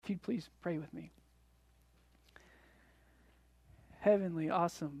you'd please pray with me. Heavenly,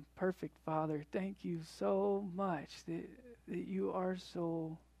 awesome, perfect Father, thank you so much that you are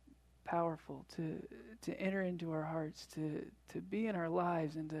so powerful to enter into our hearts, to be in our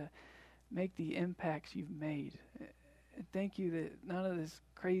lives, and to make the impacts you've made. And thank you that none of this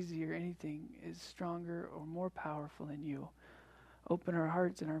crazy or anything is stronger or more powerful than you. Open our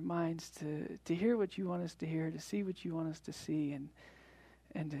hearts and our minds to hear what you want us to hear, to see what you want us to see, and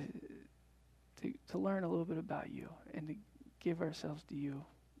to learn a little bit about you, and to give ourselves to you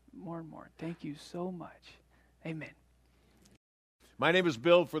more and more. Thank you so much. Amen. My name is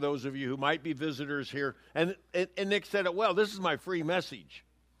Bill, for those of you who might be visitors here. And Nick said it well. This is my free message.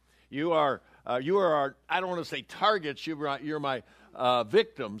 You are our, I don't want to say targets, you're my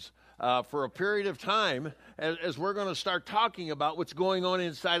victims for a period of time as we're going to start talking about what's going on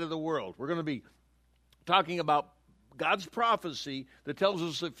inside of the world. We're going to be talking about God's prophecy that tells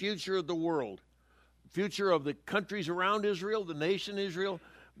us the future of the world, future of the countries around Israel, the nation Israel,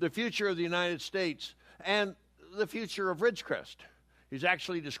 the future of the United States, and the future of Ridgecrest. He's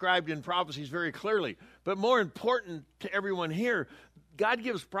actually described in prophecies very clearly. But more important to everyone here, God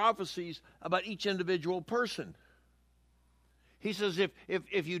gives prophecies about each individual person. He says,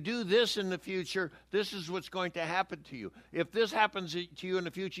 if you do this in the future, this is what's going to happen to you. If this happens to you in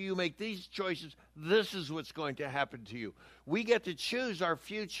the future, you make these choices, this is what's going to happen to you. We get to choose our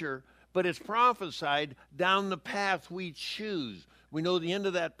future, but it's prophesied down the path we choose. We know the end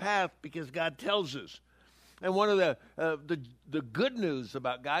of that path because God tells us. And one of the good news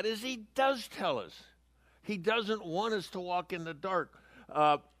about God is he does tell us. He doesn't want us to walk in the dark.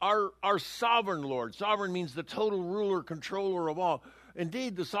 Our sovereign Lord, sovereign means the total ruler, controller of all.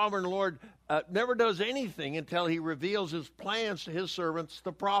 Indeed, the sovereign Lord never does anything until he reveals his plans to his servants,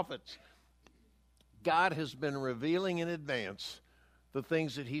 the prophets. God has been revealing in advance the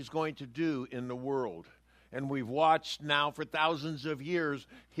things that he's going to do in the world. And we've watched now for thousands of years,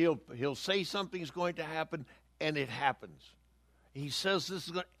 he'll say something's going to happen, and it happens. He says this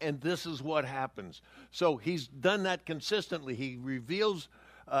is going, and this is what happens. So he's done that consistently. He reveals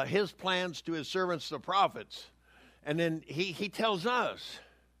his plans to his servants, the prophets. And then he tells us,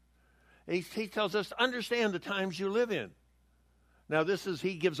 he tells us to understand the times you live in. Now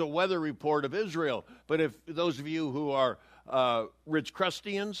he gives a weather report of Israel. But if those of you who are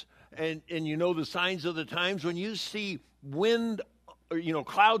Ridgecrustians, and you know the signs of the times, when you see wind, or,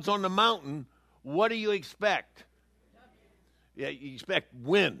 clouds on the mountain, what do you expect? Yeah, you expect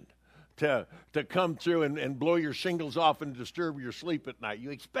wind to come through and blow your shingles off and disturb your sleep at night.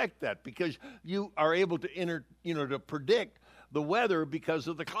 You expect that because you are able to to predict the weather because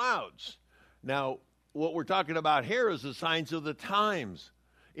of the clouds. Now, what we're talking about here is the signs of the times.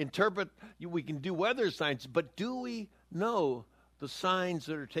 We can do weather signs, but do we know the signs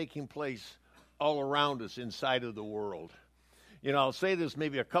that are taking place all around us inside of the world? I'll say this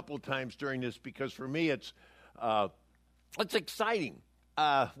maybe a couple of times during this because for me it's exciting.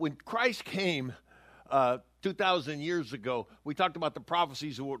 When Christ came 2,000 years ago, we talked about the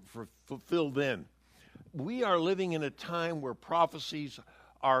prophecies that were fulfilled then. We are living in a time where prophecies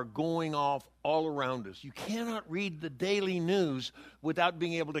are going off all around us. You cannot read the daily news without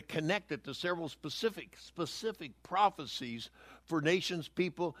being able to connect it to several specific prophecies for nations,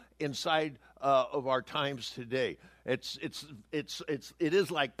 people inside of our times today. It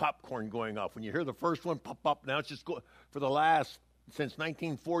is like popcorn going off. When you hear the first one pop up, now it's just since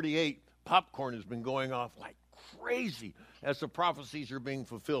 1948, popcorn has been going off like crazy as the prophecies are being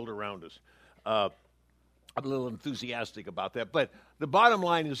fulfilled around us. I'm a little enthusiastic about that. But the bottom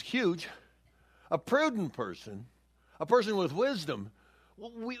line is huge. A prudent person, a person with wisdom,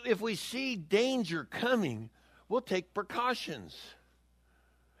 if we see danger coming, we'll take precautions.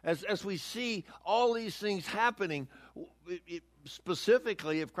 As we see all these things happening,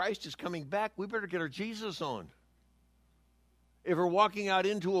 specifically, if Christ is coming back, we better get our Jesus on. If we're walking out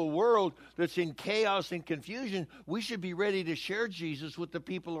into a world that's in chaos and confusion, we should be ready to share Jesus with the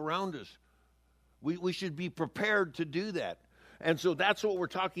people around us. We should be prepared to do that. And so that's what we're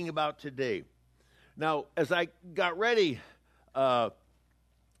talking about today. Now, as I got ready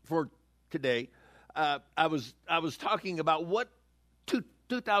for today, I was talking about what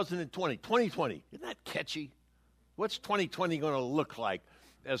 2020, isn't that catchy? What's 2020 going to look like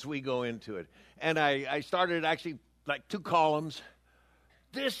as we go into it? And I started actually like 2 columns.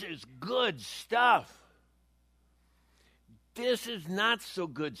 This is good stuff. This is not so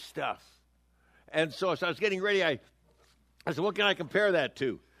good stuff. And so as I was getting ready, I said, what can I compare that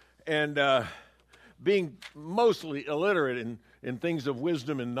to? And being mostly illiterate in things of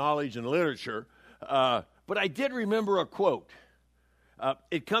wisdom and knowledge and literature, but I did remember a quote.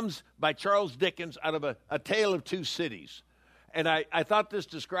 It comes by Charles Dickens out of A Tale of Two Cities. And I thought this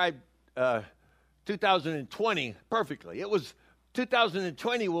described 2020 perfectly. It was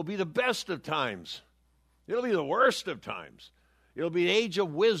 2020 will be the best of times. It'll be the worst of times. It'll be the age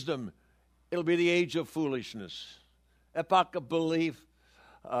of wisdom. It'll be the age of foolishness. Epoch of belief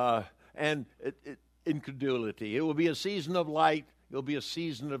and incredulity. It will be a season of light. It'll be a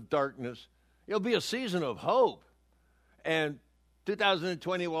season of darkness. It'll be a season of hope. And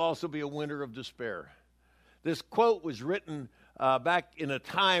 2020 will also be a winter of despair. This quote was written back in a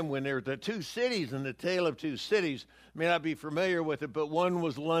time when there were the two cities in the Tale of Two Cities. You may not be familiar with it, but one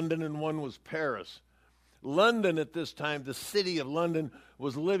was London and one was Paris. London at this time, the city of London,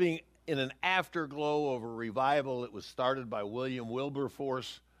 was living in an afterglow of a revival. It was started by William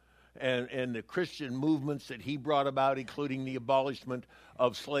Wilberforce and the Christian movements that he brought about, including the abolishment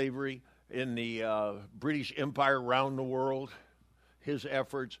of slavery in the British Empire around the world, his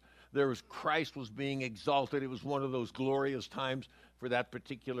efforts. Christ was being exalted. It was one of those glorious times for that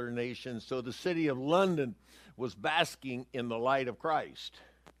particular nation. So the city of London was basking in the light of Christ.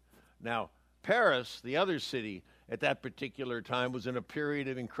 Now, Paris, the other city at that particular time, was in a period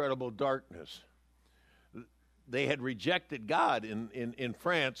of incredible darkness. They had rejected God in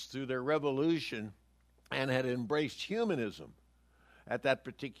France through their revolution and had embraced humanism at that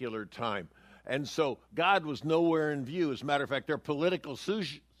particular time. And so God was nowhere in view. As a matter of fact, their political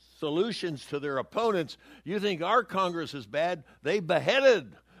solutions to their opponents, you think our Congress is bad? They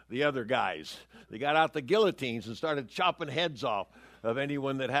beheaded the other guys. They got out the guillotines and started chopping heads off of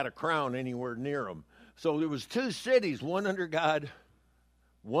anyone that had a crown anywhere near them. So there was two cities, one under God,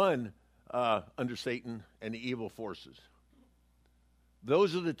 one under Satan and the evil forces.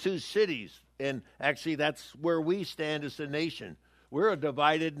 Those are the two cities. And actually, that's where we stand as a nation. We're a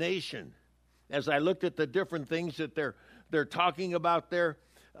divided nation. As I looked at the different things that they're talking about there,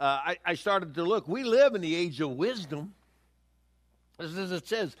 I started to look. We live in the age of wisdom. As it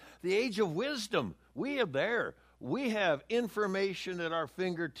says, the age of wisdom. We are there. We have information at our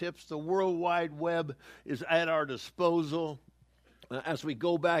fingertips. The World Wide Web is at our disposal. As we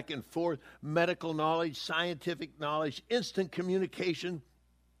go back and forth, medical knowledge, scientific knowledge, instant communication,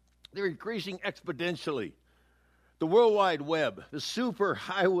 they're increasing exponentially. The World Wide Web, the super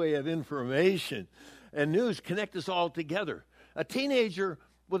highway of information and news connect us all together. A teenager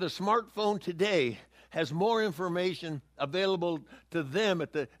with a smartphone today has more information available to them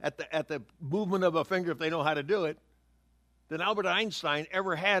at the movement of a finger, if they know how to do it, than Albert Einstein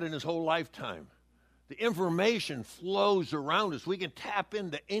ever had in his whole lifetime. The information flows around us. We can tap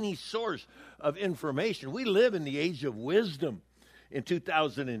into any source of information. We live in the age of wisdom in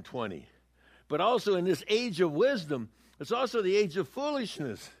 2020. But also in this age of wisdom, it's also the age of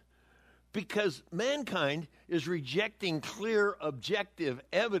foolishness, because mankind is rejecting clear, objective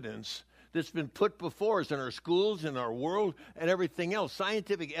evidence that's been put before us in our schools, in our world, and everything else.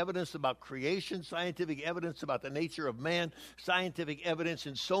 Scientific evidence about creation, scientific evidence about the nature of man, scientific evidence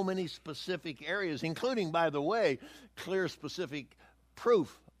in so many specific areas, including, by the way, clear, specific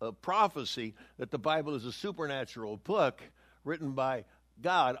proof of prophecy that the Bible is a supernatural book written by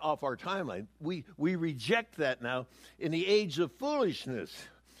God off our timeline. We reject that now in the age of foolishness.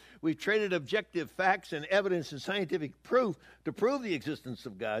 We've traded objective facts and evidence and scientific proof to prove the existence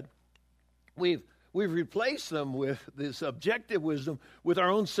of God. We've replaced them with this objective wisdom with our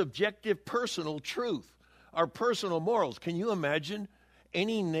own subjective personal truth, our personal morals. Can you imagine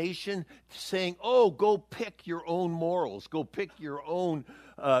any nation saying, oh, go pick your own morals, go pick your own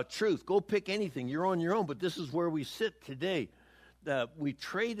truth, go pick anything, you're on your own? But this is where we sit today. We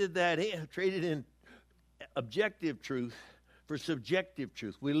traded in objective truth for subjective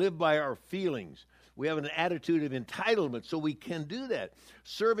truth. We live by our feelings. We have an attitude of entitlement, so we can do that.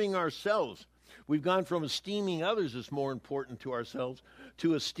 Serving ourselves. We've gone from esteeming others as more important to ourselves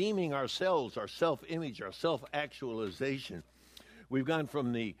to esteeming ourselves, our self-image, our self-actualization. We've gone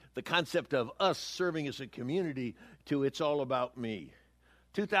from the concept of us serving as a community to it's all about me.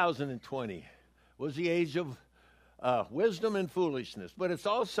 2020 was the age of wisdom and foolishness. But it's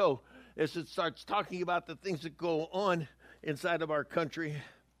also, as it starts talking about the things that go on inside of our country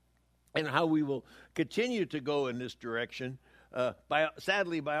and how we will continue to go in this direction,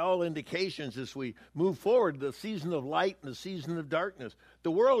 sadly, by all indications, as we move forward, the season of light and the season of darkness,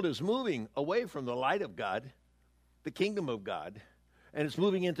 the world is moving away from the light of God, the kingdom of God, and it's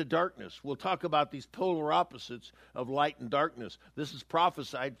moving into darkness. We'll talk about these polar opposites of light and darkness. This is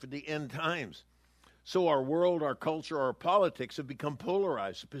prophesied for the end times. So our world, our culture, our politics have become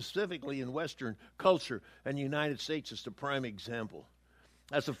polarized, specifically in Western culture, and the United States is the prime example.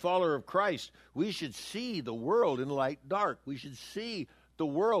 As a follower of Christ, we should see the world in light dark. We should see the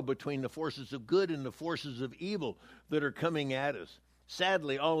world between the forces of good and the forces of evil that are coming at us.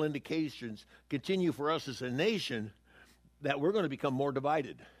 Sadly, all indications continue for us as a nation that we're going to become more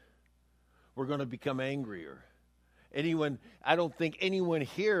divided. We're going to become angrier. I don't think anyone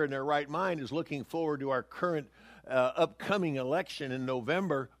here in their right mind is looking forward to our current upcoming election in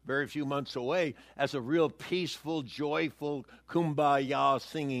November, very few months away, as a real peaceful, joyful, kumbaya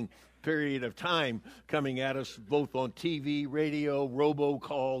singing period of time coming at us both on TV, radio,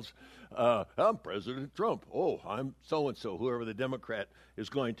 robocalls. I'm President Trump. Oh, I'm so-and-so, whoever the Democrat is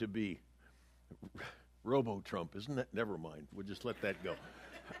going to be. Robo-Trump, isn't it? Never mind. We'll just let that go.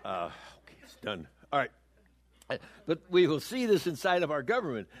 Okay, it's done. All right. But we will see this inside of our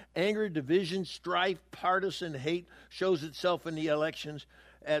government. Anger, division, strife, partisan hate shows itself in the elections.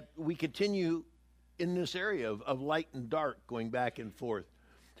 We continue in this area of light and dark going back and forth.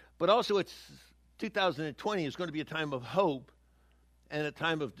 But also it's 2020 is going to be a time of hope and a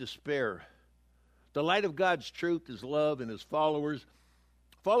time of despair. The light of God's truth, His love, and His followers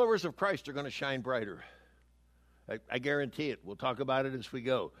of Christ are going to shine brighter. I guarantee it. We'll talk about it as we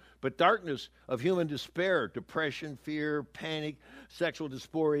go. But darkness of human despair, depression, fear, panic, sexual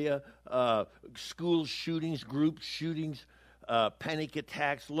dysphoria, school shootings, group shootings, panic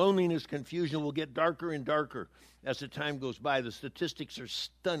attacks, loneliness, confusion will get darker and darker as the time goes by. The statistics are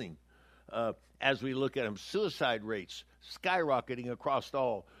stunning as we look at them. Suicide rates skyrocketing across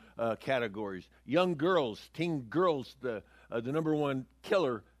all categories. Young girls, teen girls, the number one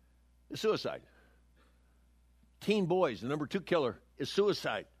killer is suicide. Teen boys, the number two killer is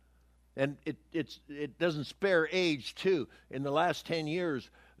suicide. And it doesn't spare age, too. In the last 10 years,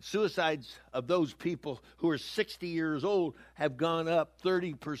 suicides of those people who are 60 years old have gone up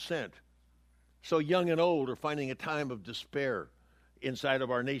 30%. So young and old are finding a time of despair inside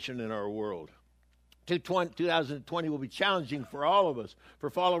of our nation and our world. 2020 will be challenging for all of us, for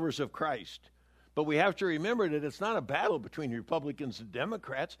followers of Christ. But we have to remember that it's not a battle between Republicans and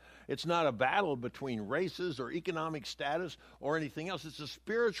Democrats. It's not a battle between races or economic status or anything else. It's a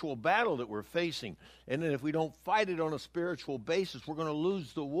spiritual battle that we're facing. And then if we don't fight it on a spiritual basis, we're going to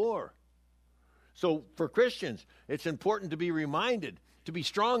lose the war. So for Christians, it's important to be reminded to be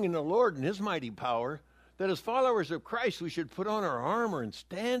strong in the Lord and His mighty power, that as followers of Christ, we should put on our armor and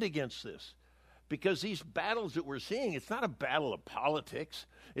stand against this. Because these battles that we're seeing, it's not a battle of politics.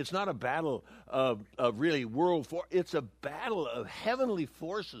 It's not a battle of really world war. It's a battle of heavenly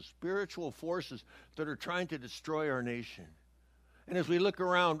forces, spiritual forces that are trying to destroy our nation. And as we look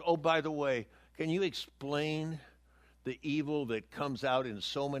around, oh, by the way, can you explain the evil that comes out in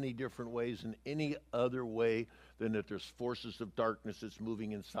so many different ways in any other way than that there's forces of darkness that's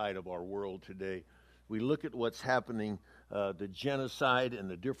moving inside of our world today? We look at what's happening, the genocide and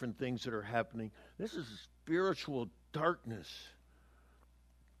the different things that are happening. This is spiritual darkness.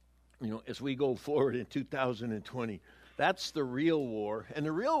 You know, as we go forward in 2020, that's the real war. And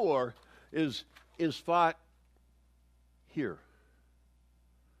the real war is fought here.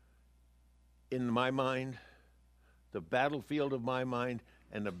 In my mind, the battlefield of my mind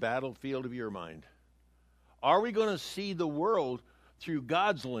and the battlefield of your mind. Are we going to see the world through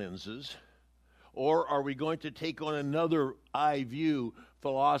God's lenses? Or are we going to take on another eye view,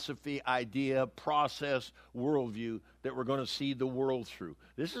 philosophy, idea, process, worldview that we're going to see the world through?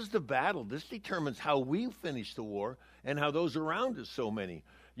 This is the battle. This determines how we finish the war and how those around us, so many.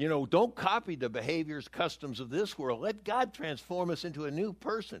 You know, don't copy the behaviors, customs of this world. Let God transform us into a new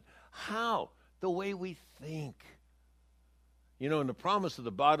person. How? The way we think. You know, and the promise at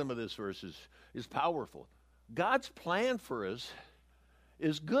the bottom of this verse is powerful. God's plan for us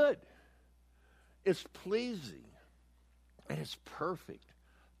is good. It's pleasing, and it's perfect.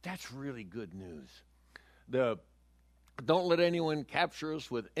 That's really good news. Don't let anyone capture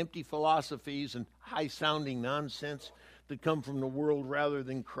us with empty philosophies and high-sounding nonsense that come from the world rather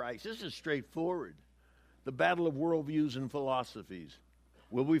than Christ. This is straightforward. The battle of worldviews and philosophies.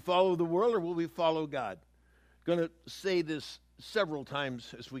 Will we follow the world or will we follow God? I'm going to say this several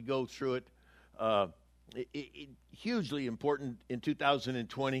times as we go through it. Hugely important in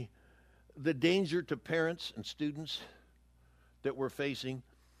 2020. The danger to parents and students that we're facing.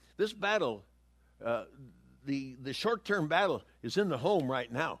 This battle, the short-term battle is in the home right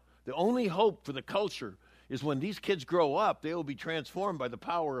now. The only hope for the culture is when these kids grow up, they will be transformed by the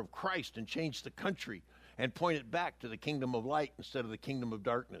power of Christ and change the country and point it back to the kingdom of light instead of the kingdom of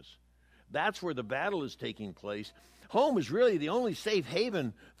darkness. That's where the battle is taking place. Home is really the only safe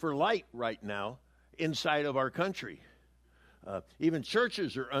haven for light right now inside of our country. Even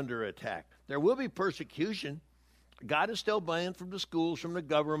churches are under attack. There will be persecution. God is still banned from the schools, from the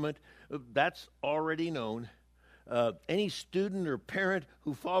government. That's already known. Any student or parent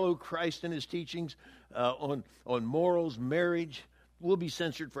who follow Christ and his teachings on morals, marriage, will be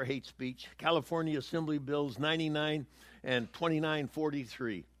censored for hate speech. California Assembly Bills 99 and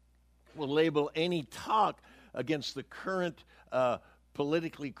 2943 will label any talk against the current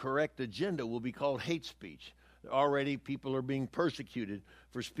politically correct agenda will be called hate speech. Already people are being persecuted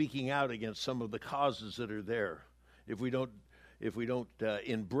for speaking out against some of the causes that are there. If we don't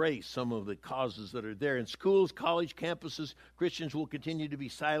embrace some of the causes that are there. In schools, college campuses, Christians will continue to be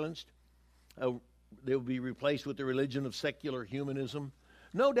silenced. They will be replaced with the religion of secular humanism.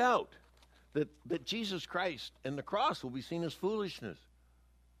 No doubt that Jesus Christ and the cross will be seen as foolishness.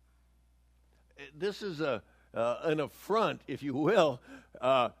 This is an affront, if you will,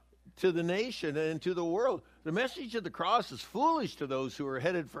 to the nation and to the world. The message of the cross is foolish to those who are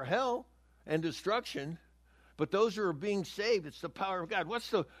headed for hell and destruction. But those who are being saved, it's the power of God.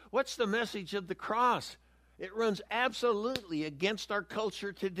 What's the message of the cross? It runs absolutely against our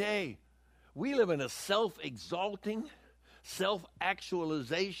culture today. We live in a self-exalting,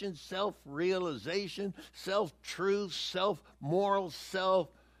 self-actualization, self-realization, self-truth, self-moral, self.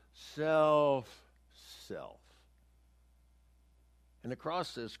 And the cross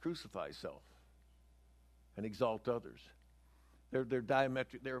says, crucify self and exalt others. They're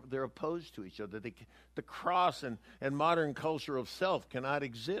diametric. They're opposed to each other. The cross and modern culture of self cannot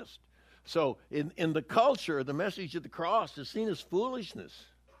exist. So in the culture, the message of the cross is seen as foolishness.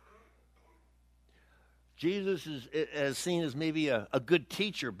 Jesus is seen as maybe a good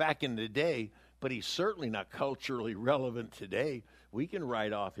teacher back in the day, but he's certainly not culturally relevant today. We can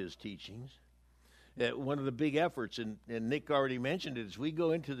write off his teachings. One of the big efforts, and Nick already mentioned it, as we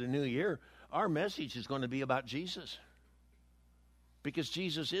go into the new year, our message is going to be about Jesus. Because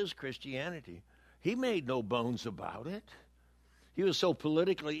Jesus is Christianity. He made no bones about it. He was so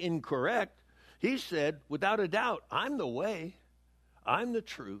politically incorrect. He said, without a doubt, I'm the way, I'm the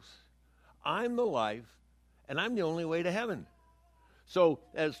truth, I'm the life, and I'm the only way to heaven. So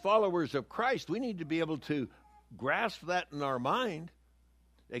as followers of Christ, we need to be able to grasp that in our mind,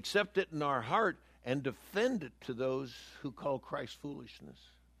 accept it in our heart, and defend it to those who call Christ foolishness.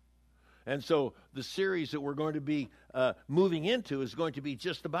 And so the series that we're going to be moving into is going to be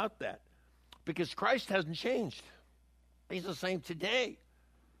just about that. Because Christ hasn't changed. He's the same today,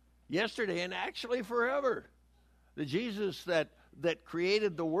 yesterday, and actually forever. The Jesus that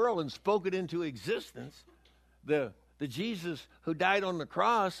created the world and spoke it into existence, the Jesus who died on the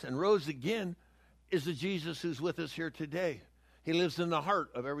cross and rose again, is the Jesus who's with us here today. He lives in the heart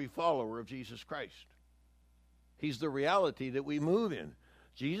of every follower of Jesus Christ. He's the reality that we move in.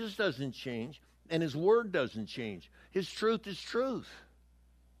 Jesus doesn't change, and his word doesn't change. His truth is truth.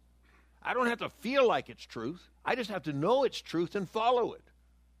 I don't have to feel like it's truth. I just have to know it's truth and follow it.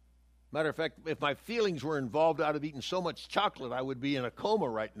 Matter of fact, if my feelings were involved out of eating so much chocolate, I would be in a coma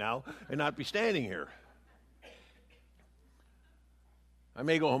right now and not be standing here. I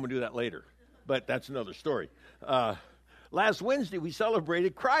may go home and do that later, but that's another story. Last Wednesday, we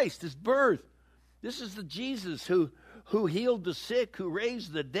celebrated Christ, his birth. This is the Jesus who healed the sick, who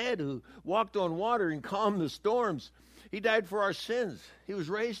raised the dead, who walked on water and calmed the storms. He died for our sins. He was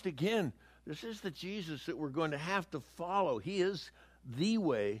raised again. This is the Jesus that we're going to have to follow. He is the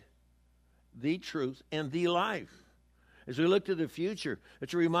way, the truth, and the life. As we look to the future,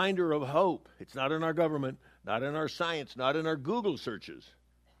 it's a reminder of hope. It's not in our government, not in our science, not in our Google searches.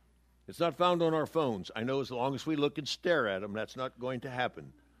 It's not found on our phones. I know as long as we look and stare at them, that's not going to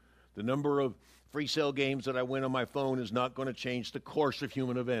happen. The number of free cell games that I win on my phone is not going to change the course of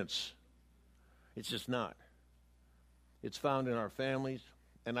human events. It's just not. It's found in our families.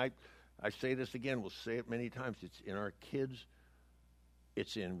 And I say this again, we'll say it many times. It's in our kids.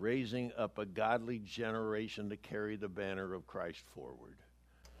 It's in raising up a godly generation to carry the banner of Christ forward.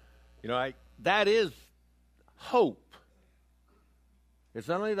 You know, that is hope. It's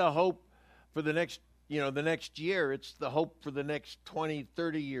not only the hope for the next year, it's the hope for the next 20,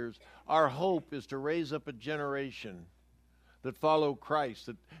 30 years. Our hope is to raise up a generation that follow Christ.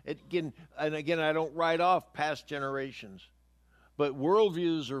 Again, I don't write off past generations, but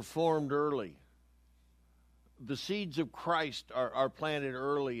worldviews are formed early. The seeds of Christ are planted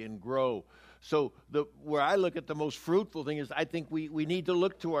early and grow. So where I look at the most fruitful thing is I think we need to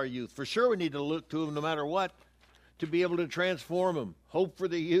look to our youth. For sure we need to look to them no matter what, to be able to transform them. Hope for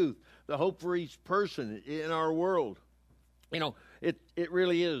the youth, the hope for each person in our world. You know, it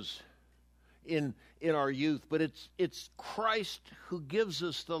really is in our youth, but it's Christ who gives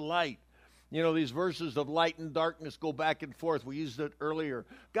us the light. You know, these verses of light and darkness go back and forth. We used it earlier.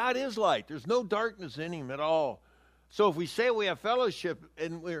 God is light. There's no darkness in him at all. So if we say we have fellowship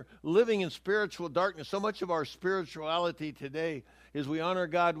and we're living in spiritual darkness, so much of our spirituality today is we honor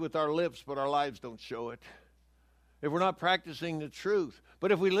God with our lips, but our lives don't show it. If we're not practicing the truth.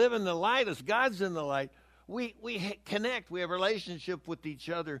 But if we live in the light, as God's in the light, we connect. We have a relationship with each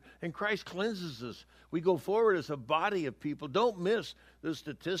other, and Christ cleanses us. We go forward as a body of people. Don't miss the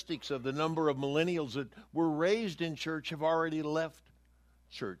statistics of the number of millennials that were raised in church have already left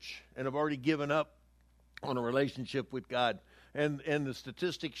church and have already given up on a relationship with God. And the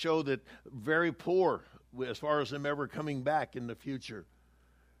statistics show that very poor as far as them ever coming back in the future.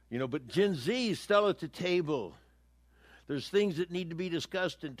 But Gen Z is still at the table. There's things that need to be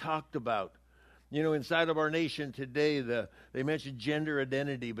discussed and talked about. Inside of our nation today, they mentioned gender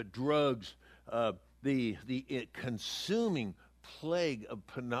identity, but drugs, the consuming plague of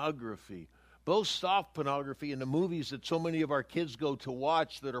pornography, both soft pornography and the movies that so many of our kids go to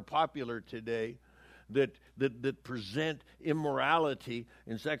watch that are popular today, that present immorality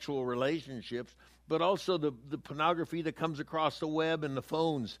in sexual relationships, but also the pornography that comes across the web and the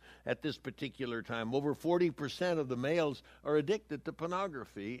phones at this particular time. Over 40% of the males are addicted to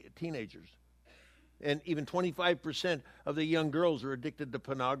pornography, teenagers. And even 25% of the young girls are addicted to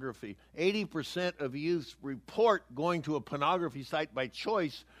pornography. 80% of youths report going to a pornography site by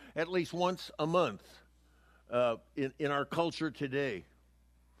choice at least once a month in our culture today.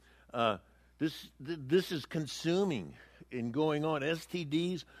 This is consuming and going on.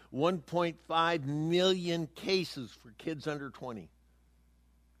 STDs, 1.5 million cases for kids under 20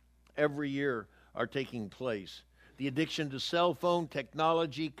 every year are taking place. The addiction to cell phone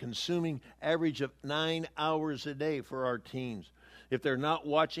technology, consuming average of 9 hours a day for our teens. If they're not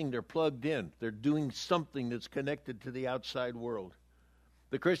watching, they're plugged in. They're doing something that's connected to the outside world.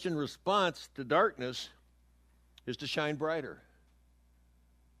 The Christian response to darkness is to shine brighter.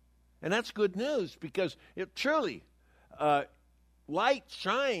 And that's good news because it truly, light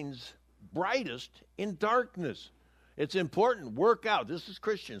shines brightest in darkness. It's important. Work out. This is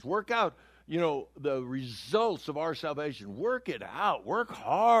Christians. Work out, the results of our salvation. Work it out. Work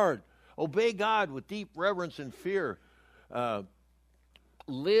hard. Obey God with deep reverence and fear.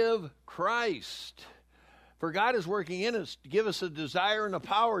 Live Christ. For God is working in us to give us a desire and a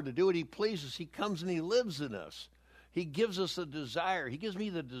power to do what He pleases. He comes and He lives in us. He gives us a desire. He gives me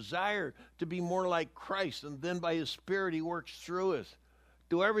the desire to be more like Christ. And then by His Spirit, He works through us.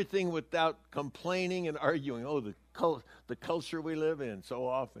 Do everything without complaining and arguing. Oh, the culture we live in so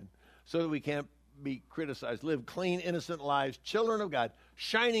often. So that we can't be criticized. Live clean, innocent lives, children of God,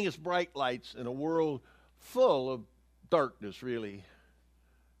 shining as bright lights in a world full of darkness, really.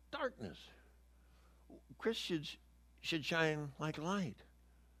 Darkness. Christians should shine like light.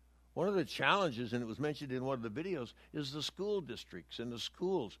 One of the challenges, and it was mentioned in one of the videos, is the school districts and the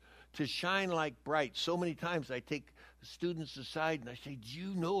schools to shine like bright. So many times I take students aside and I say, do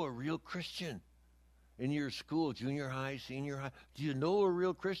you know a real Christian in your school, junior high, senior high? Do you know a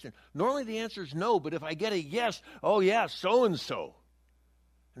real Christian? Normally the answer is no, but if I get a yes, oh yeah, so-and-so.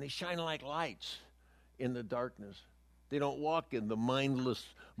 And they shine like lights in the darkness. They don't walk in the mindless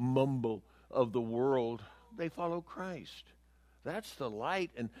mumble of the world. They follow Christ. That's the light,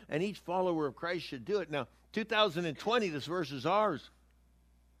 and each follower of Christ should do it. Now, 2020, this verse is ours.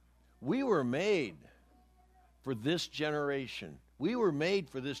 We were made for this generation. We were made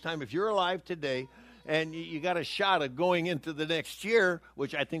for this time. If you're alive today and you got a shot of going into the next year,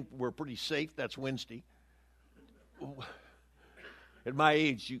 which I think we're pretty safe, that's Wednesday. At my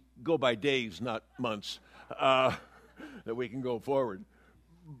age, you go by days, not months, that we can go forward.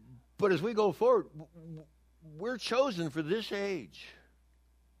 But as we go forward, we're chosen for this age.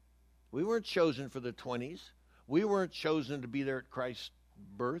 We weren't chosen for the 20s. We weren't chosen to be there at Christ's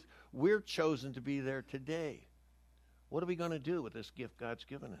birth. We're chosen to be there today. What are we going to do with this gift God's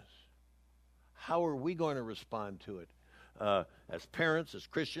given us? How are we going to respond to it? As parents, as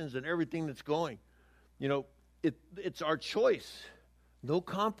Christians, and everything that's going. It's our choice. No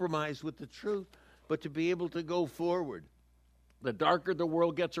compromise with the truth, but to be able to go forward. The darker the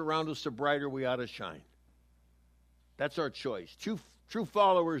world gets around us, the brighter we ought to shine. That's our choice. True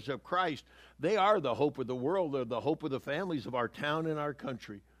followers of Christ, they are the hope of the world. They're the hope of the families of our town and our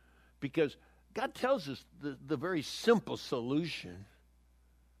country. Because God tells us the very simple solution.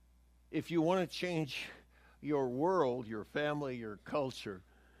 If you want to change your world, your family, your culture,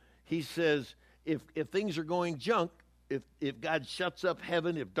 He says, if things are going junk, if God shuts up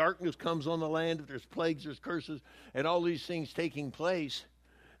heaven, if darkness comes on the land, if there's plagues, there's curses, and all these things taking place,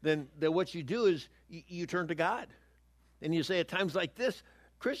 then what you do is you turn to God. And you say at times like this,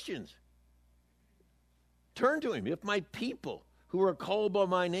 Christians, turn to Him. If my people who are called by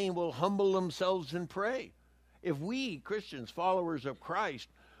my name will humble themselves and pray if we, Christians, followers of Christ,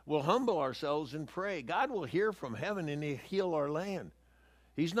 will humble ourselves and pray, God will hear from heaven and He'll heal our land.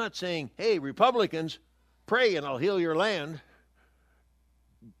 He's not saying, hey, Republicans, pray and I'll heal your land.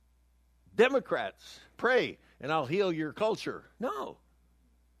 Democrats, pray and I'll heal your culture. No.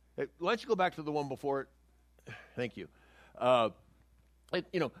 Why don't you go back to the one before it? Thank you.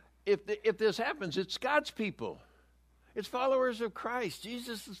 If this happens, it's God's people. It's followers of Christ,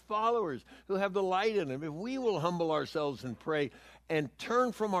 Jesus' followers who have the light in them. If we will humble ourselves and pray and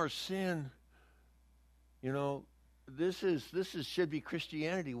turn from our sin, this should be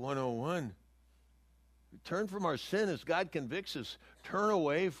Christianity 101. Turn from our sin as God convicts us. Turn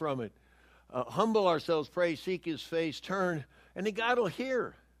away from it. Humble ourselves, pray, seek His face, turn, and then God will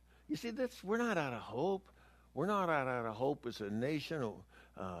hear. You see, we're not out of hope. We're not out of hope as a nation,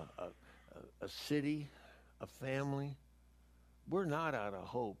 a city, a family. We're not out of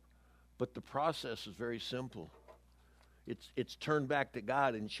hope. But the process is very simple. It's turn back to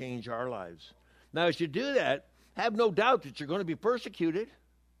God and change our lives. Now, as you do that, have no doubt that you're going to be persecuted.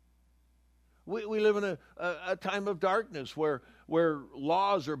 We live in a time of darkness where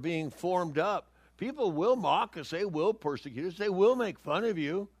laws are being formed up. People will mock us. They will persecute us. They will make fun of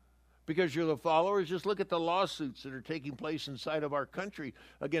you because you're the followers. Just look at the lawsuits that are taking place inside of our country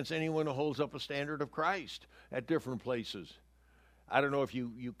against anyone who holds up a standard of Christ at different places. I don't know if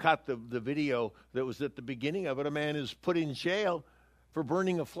you caught the video that was at the beginning of it. A man is put in jail for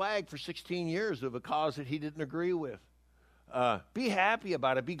burning a flag for 16 years of a cause that he didn't agree with. Be happy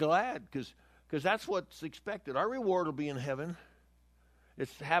about it. Be glad because that's what's expected. Our reward will be in heaven.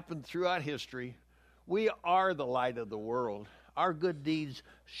 It's happened throughout history. We are the light of the world. Our good deeds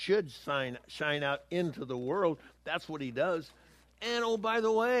should shine out into the world. That's what He does. And, oh, by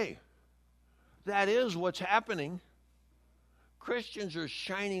the way, that is what's happening. Christians are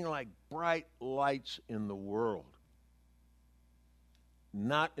shining like bright lights in the world,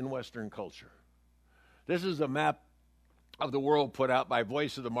 not in Western culture. This is a map of the world put out by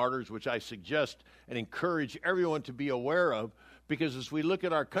Voice of the Martyrs, which I suggest and encourage everyone to be aware of, because as we look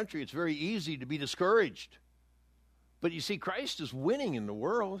at our country, it's very easy to be discouraged. But you see, Christ is winning in the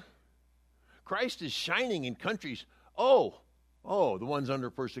world. Christ is shining in countries. Oh, the ones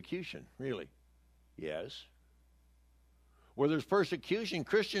under persecution, really? Yes. Where there's persecution,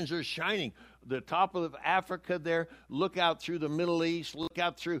 Christians are shining. The top of Africa there, look out through the Middle East, look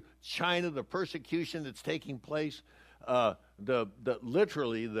out through China, the persecution that's taking place.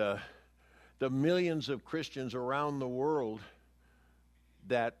 Literally the millions of Christians around the world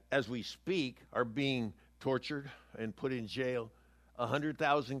that, as we speak, are being tortured and put in jail.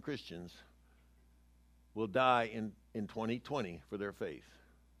 100,000 Christians will die in 2020 for their faith.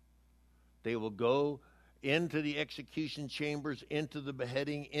 They will go into the execution chambers, into the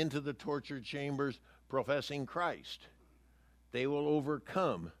beheading, into the torture chambers, professing Christ. They will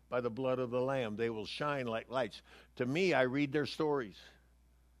overcome by the blood of the Lamb. They will shine like lights. To me, I read their stories.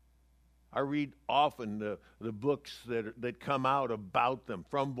 I read often the books that come out about them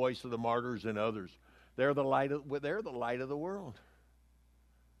from Voice of the Martyrs and others. They're the light of the world.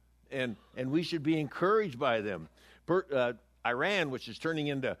 And we should be encouraged by them. Iran, which is turning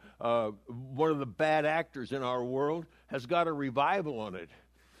into one of the bad actors in our world, has got a revival on it.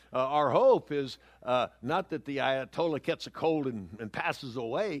 Our hope is not that the Ayatollah gets a cold and passes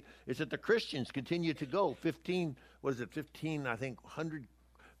away. It's that the Christians continue to go. 15, I think, 100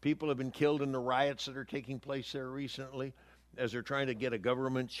 people have been killed in the riots that are taking place there recently as they're trying to get a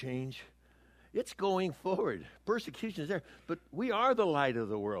government change. It's going forward. Persecution is there. But we are the light of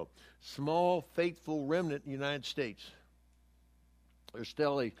the world. Small, faithful remnant in the United States. There's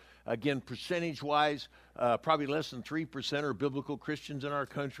still, again, percentage-wise, probably less than 3% are biblical Christians in our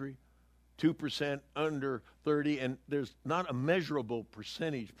country, 2% under 30, and there's not a measurable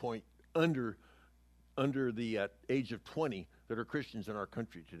percentage point under the age of 20 that are Christians in our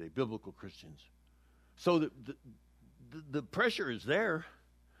country today, biblical Christians. So the pressure is there.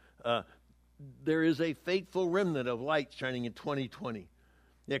 There is a faithful remnant of light shining in 2020.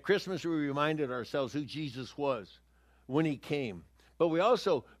 At Christmas, we reminded ourselves who Jesus was when He came. But we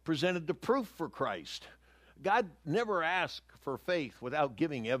also presented the proof for Christ. God never asked for faith without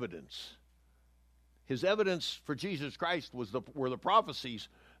giving evidence. His evidence for Jesus Christ were the prophecies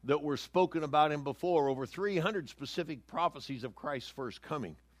that were spoken about Him before. Over 300 specific prophecies of Christ's first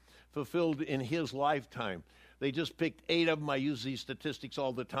coming, fulfilled in His lifetime. They just picked 8 of them. I use these statistics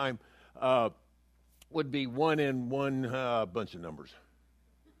all the time. Would be one and one bunch of numbers.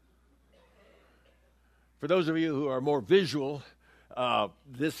 For those of you who are more visual,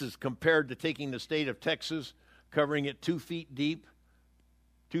 this is compared to taking the state of Texas, covering it 2 feet deep,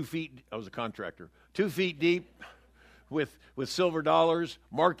 2 feet, I was a contractor, 2 feet deep with silver dollars,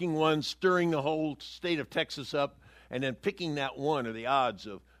 marking one, stirring the whole state of Texas up, and then picking that one are the odds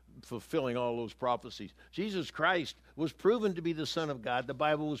of fulfilling all those prophecies. Jesus Christ was proven to be the Son of God. The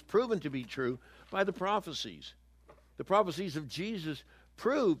Bible was proven to be true by the prophecies. The prophecies of Jesus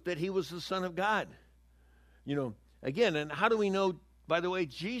proved that he was the Son of God. You know, again, and how do we know, by the way,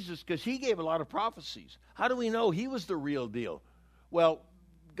 Jesus, because he gave a lot of prophecies. How do we know he was the real deal? Well,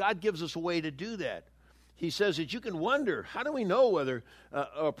 God gives us a way to do that. He says that you can wonder, how do we know whether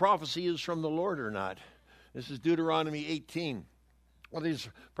a prophecy is from the Lord or not? This is Deuteronomy 18. Well, these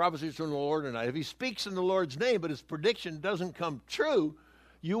prophecies from the Lord or not. If he speaks in the Lord's name, but his prediction doesn't come true,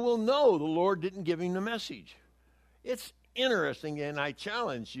 you will know the Lord didn't give him the message. It's interesting, and I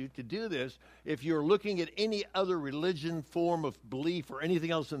challenge you to do this. If you're looking at any other religion, form of belief, or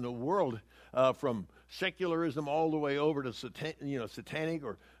anything else in the world, from secularism all the way over to satanic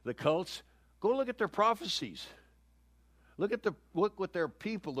or the cults, go look at their prophecies. Look at what their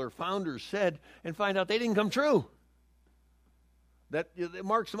people, their founders said, and find out they didn't come true. That it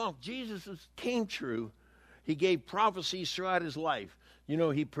marks them off. Jesus came true. He gave prophecies throughout his life. You know,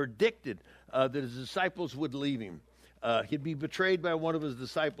 he predicted that his disciples would leave him. He'd be betrayed by one of his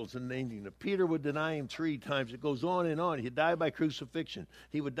disciples and named him. Peter would deny him 3 times. It goes on and on. He'd die by crucifixion.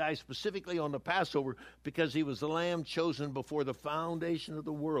 He would die specifically on the Passover because he was the lamb chosen before the foundation of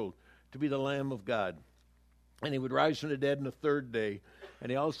the world to be the Lamb of God. And he would rise from the dead on the 3rd day.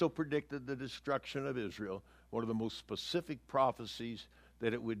 And he also predicted the destruction of Israel, one of the most specific prophecies,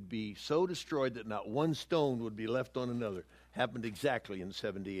 that it would be so destroyed that not one stone would be left on another. Happened exactly in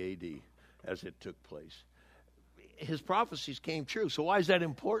 70 A.D. as it took place. His prophecies came true. So why is that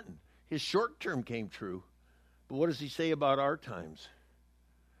important? His short term came true. But what does he say about our times?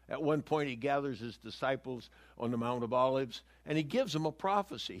 At one point, he gathers his disciples on the Mount of Olives, and he gives them a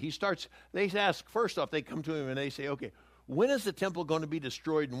prophecy. They ask, first off, they come to him and they say, okay, when is the temple going to be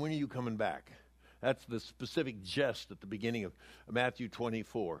destroyed and when are you coming back? That's the specific jest at the beginning of Matthew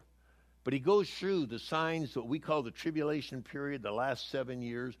 24. But he goes through the signs that we call the tribulation period, the last 7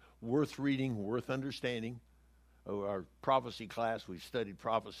 years, worth reading, worth understanding. Our prophecy class, we studied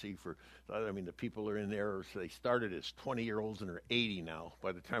prophecy the people are in there, so they started as 20-year-olds and are 80 now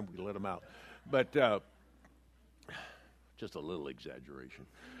by the time we let them out. But just a little exaggeration.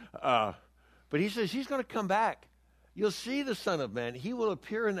 But he says he's going to come back. You'll see the Son of Man. He will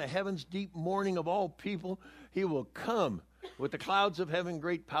appear in the heavens, deep mourning of all people. He will come with the clouds of heaven,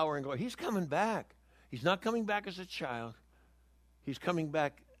 great power and glory. He's coming back. He's not coming back as a child. He's coming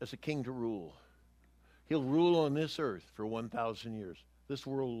back as a king to rule. He'll rule on this earth for 1,000 years. This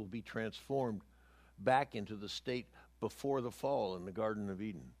world will be transformed back into the state before the fall in the Garden of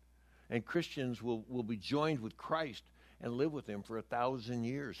Eden. And Christians will be joined with Christ and live with him for 1,000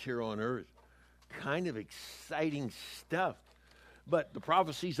 years here on earth. Kind of exciting stuff. But the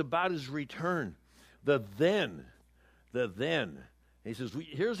prophecies about his return, the then. He says,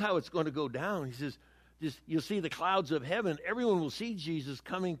 here's how it's going to go down. He says, you'll see the clouds of heaven. Everyone will see Jesus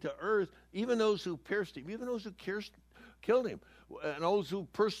coming to earth, even those who pierced him, even those who killed him, and those who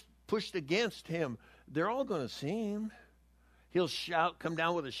pushed against him. They're all going to see him. He'll come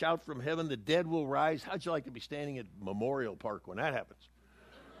down with a shout from heaven. The dead will rise. How'd you like to be standing at Memorial Park when that happens?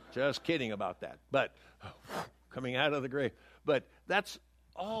 Just kidding about that. But coming out of the grave. But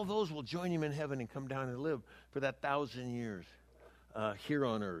all those will join him in heaven and come down and live for that 1,000 years here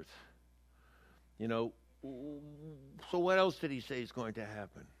on earth. You know, so what else did he say is going to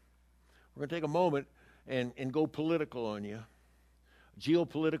happen? We're going to take a moment and go political on you.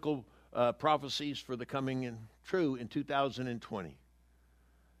 Geopolitical prophecies for the coming and true in 2020.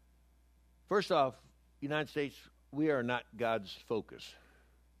 First off, United States, we are not God's focus.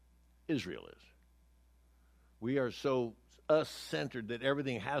 Israel is. We are so us-centered that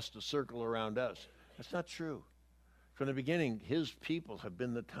everything has to circle around us. That's not true. From the beginning, his people have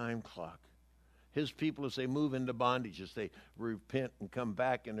been the time clock. His people, as they move into bondage, as they repent and come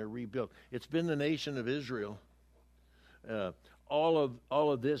back and they're rebuilt. It's been the nation of Israel. All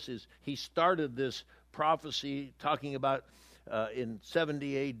of this is, he started this prophecy talking about in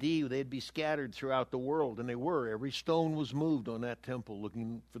 70 A.D. they'd be scattered throughout the world, and they were. Every stone was moved on that temple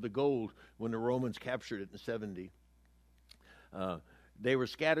looking for the gold when the Romans captured it in 70. They were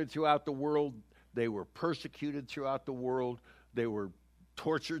scattered throughout the world. They were persecuted throughout the world. They were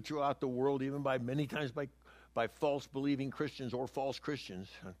tortured throughout the world, even many times by false believing Christians or false Christians,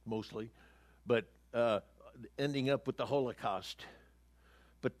 mostly, but ending up with the Holocaust.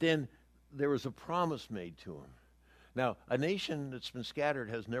 But then there was a promise made to them. Now, a nation that's been scattered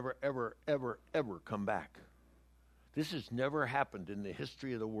has never, ever, ever, ever come back. This has never happened in the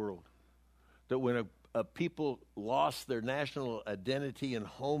history of the world, that when a people lost their national identity and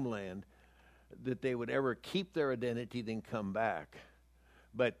homeland, that they would ever keep their identity, then come back.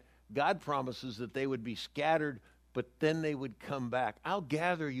 But God promises that they would be scattered, but then they would come back. I'll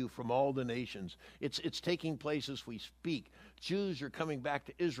gather you from all the nations. It's taking place as we speak. Jews are coming back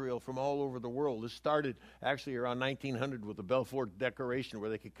to Israel from all over the world. This started actually around 1900 with the Balfour Declaration, where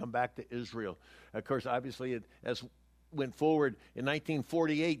they could come back to Israel. Of course, obviously, as went forward in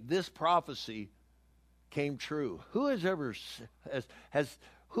 1948, this prophecy came true. Who has ever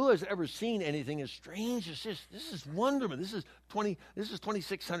seen anything as strange as this? This is wonderment. This is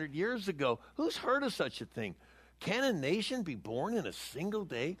 2,600 years ago. Who's heard of such a thing? Can a nation be born in a single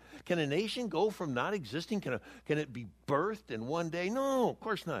day? Can a nation go from not existing? Can it be birthed in one day? No, of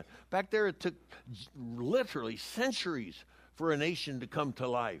course not. Back there, it took literally centuries for a nation to come to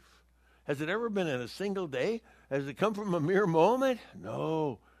life. Has it ever been in a single day? Has it come from a mere moment?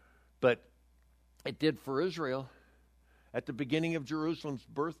 No. But it did for Israel. At the beginning of Jerusalem's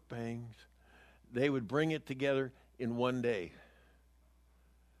birth pangs, they would bring it together in one day.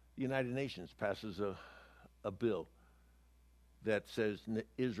 The United Nations passes a bill that says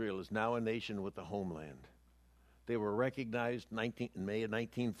Israel is now a nation with a homeland. They were recognized in May of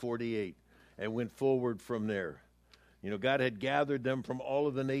 1948 and went forward from there. You know, God had gathered them from all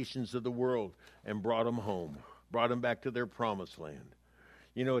of the nations of the world and brought them home, brought them back to their promised land.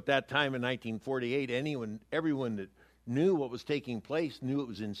 You know, at that time in 1948, everyone that knew what was taking place knew it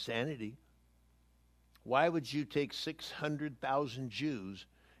was insanity. Why would you take 600,000 Jews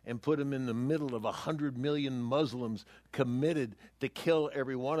and put them in the middle of 100 million Muslims committed to kill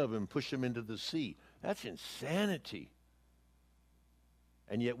every one of them, push them into the sea? That's insanity.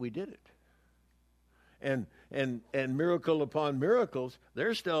 And yet we did it. And miracle upon miracles,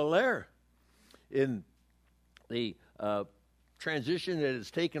 they're still there. In the transition that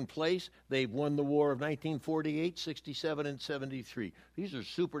has taken place, they've won the war of 1948, 67, and 73. These are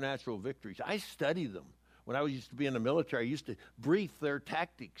supernatural victories. I study them. When I used to be in the military, I used to brief their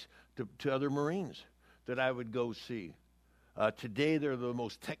tactics to other Marines that I would go see. Today, they're the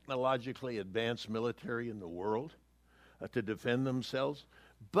most technologically advanced military in the world to defend themselves.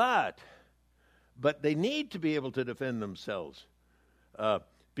 But they need to be able to defend themselves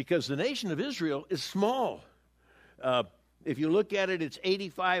because the nation of Israel is small. If you look at it, it's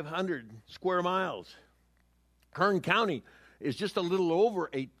 8,500 square miles. Kern County is just a little over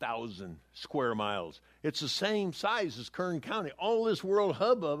 8,000 square miles. It's the same size as Kern County. All this world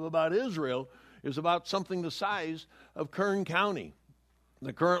hubbub about Israel is about something the size of Kern County.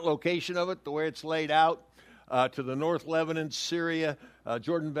 The current location of it, the way it's laid out, to the North Lebanon, Syria,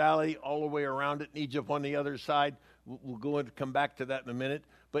 Jordan Valley, all the way around it, and Egypt on the other side. We'll come back to that in a minute.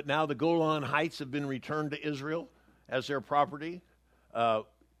 But now the Golan Heights have been returned to Israel as their property.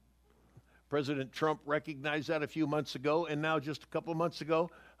 President Trump recognized that a few months ago, and now just a couple of months ago,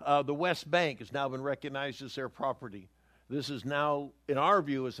 the West Bank has now been recognized as their property. This is now, in our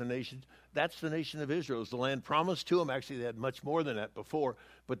view as a nation, that's the nation of Israel. It's the land promised to them. Actually, they had much more than that before,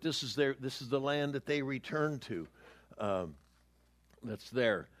 but this is the land that they return to. That's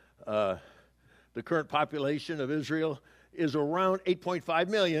there. The current population of Israel is around 8.5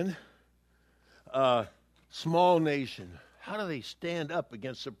 million. Small nation. How do they stand up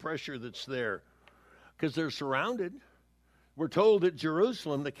against the pressure that's there? Because they're surrounded. We're told that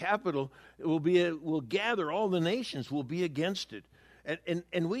Jerusalem, the capital, will gather all the nations, will be against it.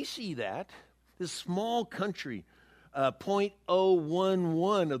 And we see that. This small country,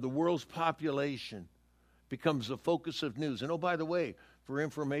 0.011 of the world's population, becomes the focus of news. And oh, by the way, for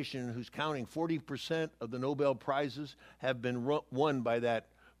information, who's counting, 40% of the Nobel Prizes have been won by that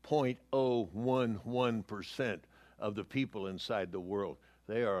 0.011% of the people inside the world.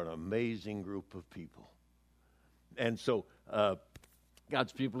 They are an amazing group of people. And so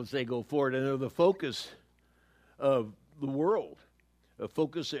God's people, as they go forward, and they're the focus of the world, a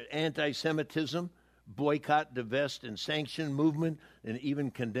focus of anti-Semitism, boycott, divest, and sanction movement, and even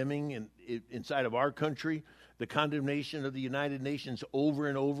condemning inside of our country the condemnation of the United Nations over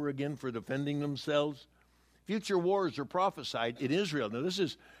and over again for defending themselves. Future wars are prophesied in Israel. Now, this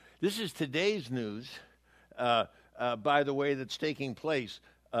is today's news, by the way, that's taking place.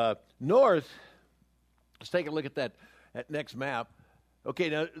 North, let's take a look at that next map. It's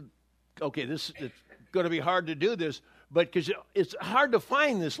going to be hard to do this, but because it's hard to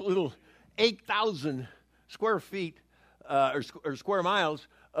find this little 8,000 square feet or square miles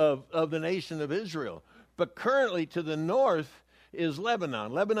of the nation of Israel. But currently to the north is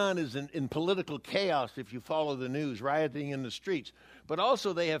Lebanon. Lebanon is in political chaos if you follow the news, rioting in the streets. But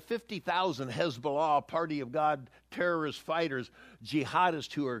also they have 50,000 Hezbollah, Party of God, terrorist fighters,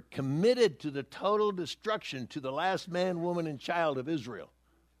 jihadists who are committed to the total destruction to the last man, woman, and child of Israel.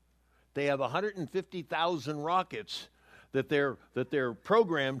 They have 150,000 rockets that they're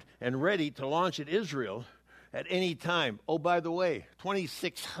programmed and ready to launch at Israel at any time. Oh, by the way,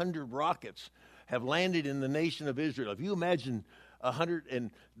 2,600 rockets have landed in the nation of Israel. If you imagine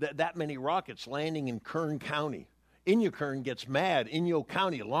that many rockets landing in Kern County, Inyokern gets mad. Inyo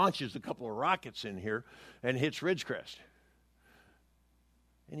County launches a couple of rockets in here and hits Ridgecrest.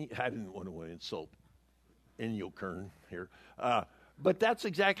 I didn't want to insult Inyokern here. But that's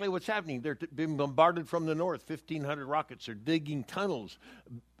exactly what's happening. They're being bombarded from the north. 1,500 rockets are digging tunnels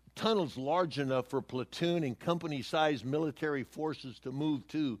large enough for platoon and company-sized military forces to move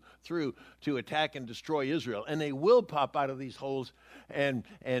through to attack and destroy Israel. And they will pop out of these holes and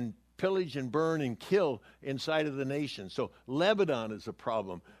pillage and burn and kill inside of the nation. So Lebanon is a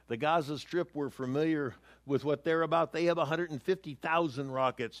problem. The Gaza Strip, we're familiar with what they're about. They have 150,000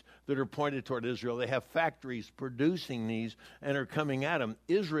 rockets that are pointed toward Israel. They have factories producing these and are coming at them.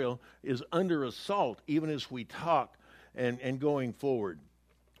 Israel is under assault even as we talk and going forward.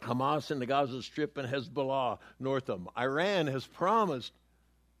 Hamas in the Gaza Strip and Hezbollah north of them. Iran has promised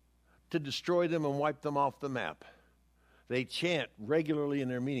to destroy them and wipe them off the map. They chant regularly in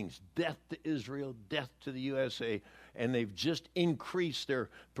their meetings, death to Israel, death to the USA, and they've just increased their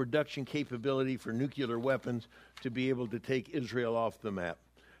production capability for nuclear weapons to be able to take Israel off the map.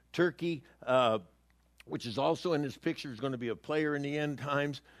 Turkey, which is also in this picture, is going to be a player in the end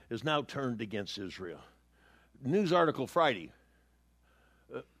times, is now turned against Israel. News article Friday,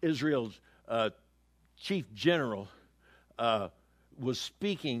 Israel's chief general was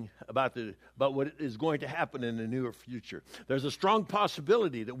speaking about what is going to happen in the near future. There's a strong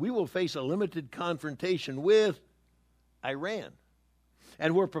possibility that we will face a limited confrontation with Iran,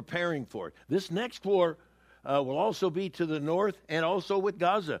 and we're preparing for it. This next war will also be to the north and also with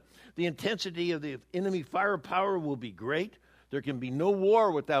Gaza. The intensity of the enemy firepower will be great. There can be no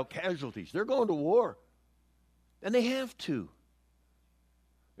war without casualties. They're going to war, and they have to.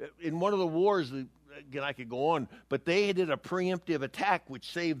 In one of the wars, again, I could go on, but they did a preemptive attack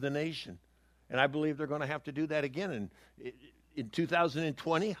which saved the nation. And I believe they're going to have to do that again in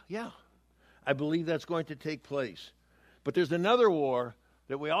 2020. Yeah, I believe that's going to take place. But there's another war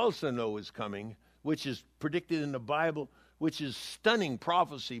that we also know is coming, which is predicted in the Bible, which is stunning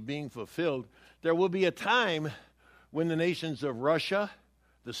prophecy being fulfilled. There will be a time when the nations of Russia,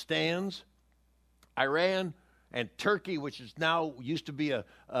 the Stans, Iran, and Turkey, which is now used to be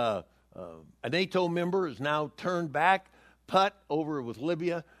a NATO member, is now turned back, put over with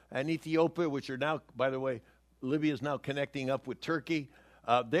Libya and Ethiopia, which are now, by the way, Libya is now connecting up with Turkey.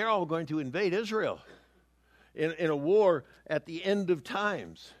 They're all going to invade Israel in a war at the end of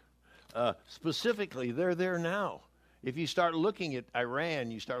times. Specifically, they're there now. If you start looking at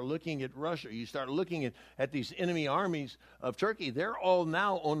Iran, you start looking at Russia, you start looking at these enemy armies of Turkey, they're all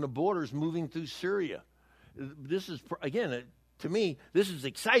now on the borders moving through Syria. This is, again, to me, this is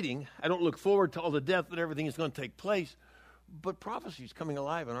exciting. I don't look forward to all the death and everything is going to take place, but prophecy is coming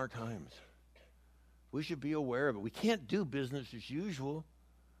alive in our times. We should be aware of it. We can't do business as usual.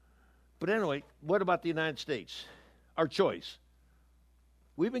 But anyway, what about the United States? Our choice.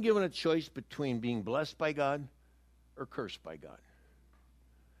 We've been given a choice between being blessed by God or cursed by God.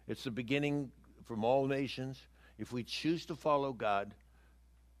 It's the beginning from all nations. If we choose to follow God,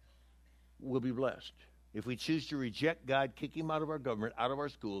 we'll be blessed. If we choose to reject God, kick him out of our government, out of our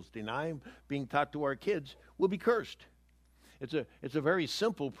schools, deny him being taught to our kids, we'll be cursed. It's a very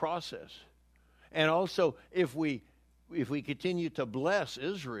simple process. And also, if we continue to bless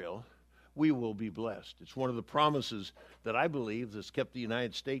Israel, we will be blessed. It's one of the promises that I believe has kept the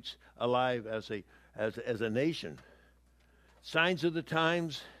United States alive as a nation. Signs of the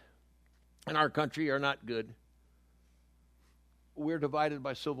times in our country are not good. We're divided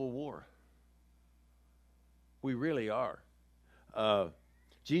by civil war. We really are.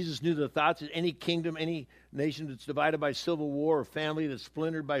 Jesus knew the thoughts of any kingdom, any nation that's divided by civil war, or family that's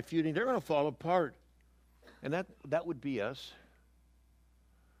splintered by feuding, they're going to fall apart. And that would be us.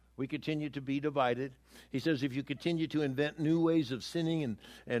 We continue to be divided. He says if you continue to invent new ways of sinning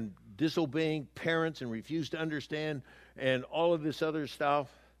and disobeying parents and refuse to understand and all of this other stuff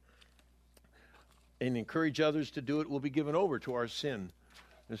and encourage others to do it, we'll be given over to our sin.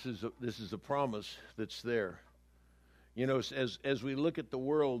 This is a promise that's there. You know, as we look at the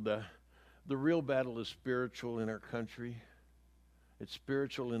world, the real battle is spiritual in our country. It's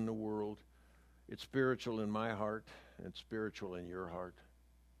spiritual in the world. It's spiritual in my heart and spiritual in your heart.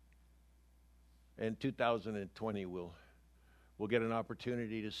 And 2020 we'll get an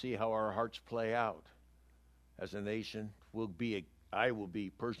opportunity to see how our hearts play out as a nation. I will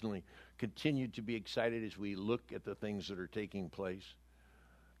be personally continue to be excited as we look at the things that are taking place.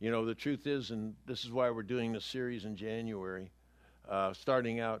 You know, the truth is, and this is why we're doing this series in January,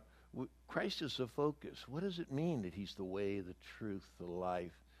 starting out, Christ is the focus. What does it mean that he's the way, the truth, the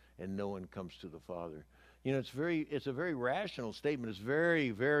life, and no one comes to the Father? You know, it's a very rational statement. It's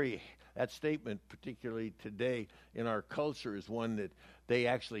very, that statement, particularly today in our culture, is one that they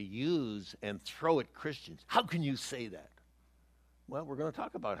actually use and throw at Christians. How can you say that? Well, we're going to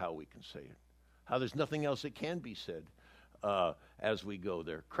talk about how we can say it, how there's nothing else that can be said as we go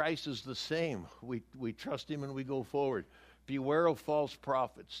there. Christ is the same. We trust him and we go forward. Beware of false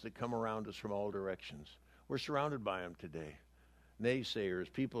prophets that come around us from all directions. We're surrounded by them today.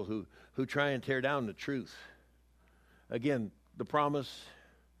 Naysayers, people who try and tear down the truth. Again, the promise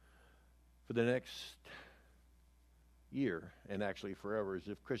for the next year, and actually forever, is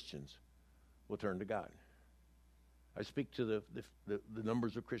if Christians will turn to God. I speak to the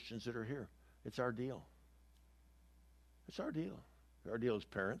numbers of Christians that are here. It's our deal. It's our deal. Our deal as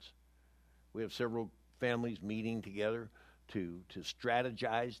parents. We have several families meeting together to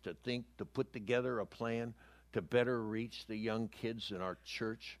strategize, to think, to put together a plan to better reach the young kids in our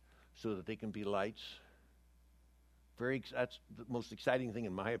church so that they can be lights. That's the most exciting thing,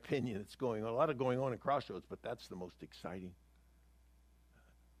 in my opinion. It's going on. A lot of going on in Crossroads, but that's the most exciting.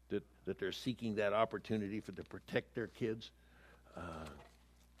 That they're seeking that opportunity to protect their kids.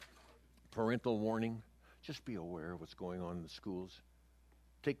 Parental warning. Just be aware of what's going on in the schools.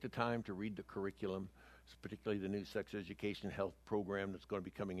 Take the time to read the curriculum, particularly the new sex education health program that's going to be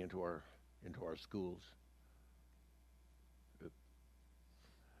coming into our schools.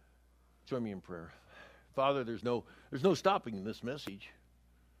 Join me in prayer. Father, there's no stopping this message,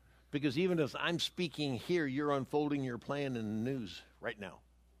 because even as I'm speaking here, you're unfolding your plan in the news right now.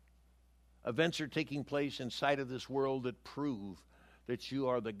 Events are taking place inside of this world that prove that you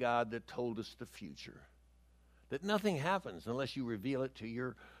are the God that told us the future. That nothing happens unless you reveal it to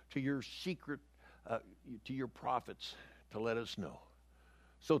your secret, to your prophets to let us know.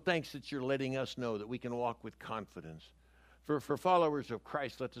 So thanks that you're letting us know that we can walk with confidence. For followers of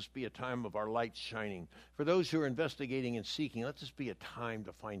Christ, let this be a time of our light shining. For those who are investigating and seeking, let this be a time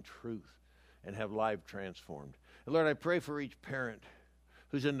to find truth and have life transformed. And Lord, I pray for each parent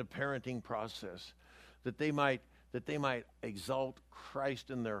who's in the parenting process, that they might exalt Christ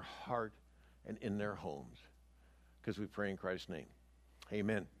in their heart and in their homes. Because we pray in Christ's name.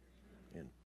 Amen.